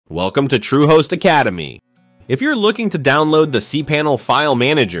Welcome to TrueHost Academy. If you're looking to download the cPanel file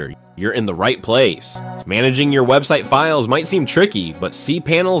manager, you're in the right place. Managing your website files might seem tricky, but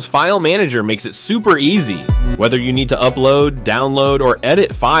cPanel's file manager makes it super easy. Whether you need to upload, download, or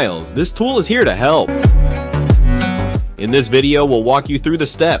edit files, this tool is here to help. In this video, we'll walk you through the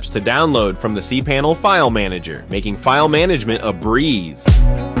steps to download from the cPanel file manager, making file management a breeze.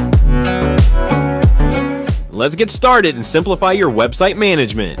 Let's get started and simplify your website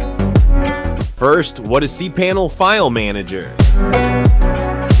management. First, what is cPanel File Manager?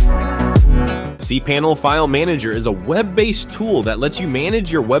 cPanel File Manager is a web-based tool that lets you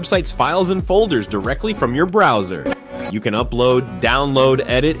manage your website's files and folders directly from your browser. You can upload, download,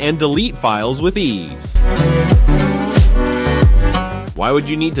 edit, and delete files with ease. Why would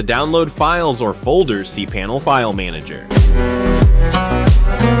you need to download files or folders cPanel File Manager?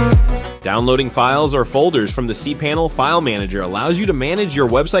 Downloading files or folders from the cPanel File Manager allows you to manage your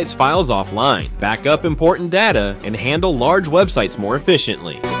website's files offline, back up important data, and handle large websites more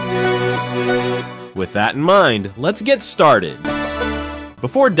efficiently. With that in mind, let's get started.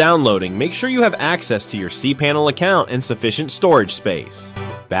 Before downloading, make sure you have access to your cPanel account and sufficient storage space.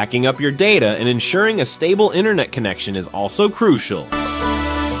 Backing up your data and ensuring a stable internet connection is also crucial.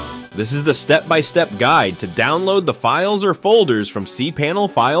 This is the step-by-step guide to download the files or folders from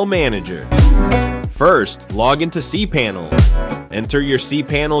cPanel File Manager. First, log into cPanel. Enter your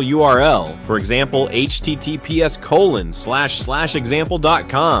cPanel URL, for example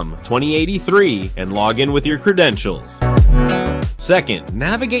https://example.com/2083, and log in with your credentials. Second,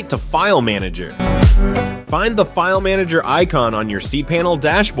 navigate to File Manager. Find the File Manager icon on your cPanel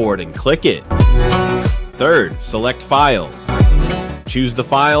dashboard and click it. Third, select Files. Choose the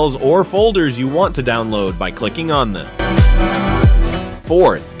files or folders you want to download by clicking on them.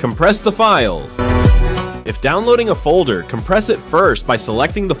 Fourth, compress the files. If downloading a folder, compress it first by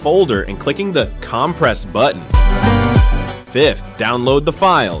selecting the folder and clicking the Compress button. Fifth, download the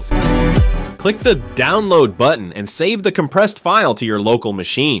files. Click the Download button and save the compressed file to your local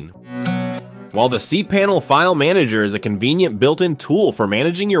machine. While the cPanel File Manager is a convenient built-in tool for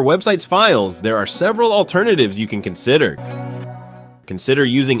managing your website's files, there are several alternatives you can consider. Consider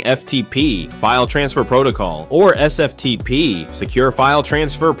using FTP, File Transfer Protocol, or SFTP, Secure File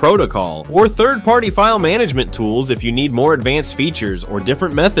Transfer Protocol, or third-party file management tools if you need more advanced features or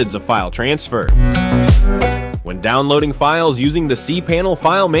different methods of file transfer. When downloading files using the cPanel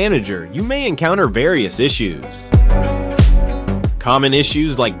File Manager, you may encounter various issues. Common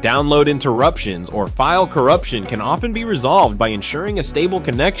issues like download interruptions or file corruption can often be resolved by ensuring a stable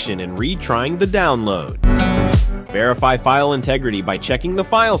connection and retrying the download. Verify file integrity by checking the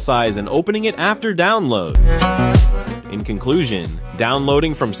file size and opening it after download. In conclusion,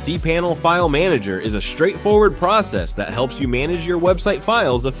 downloading from cPanel File Manager is a straightforward process that helps you manage your website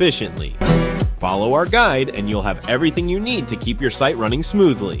files efficiently. Follow our guide and you'll have everything you need to keep your site running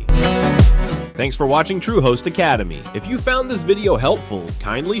smoothly. Thanks for watching TrueHost Academy. If you found this video helpful,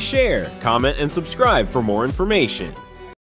 kindly share, comment, and subscribe for more information.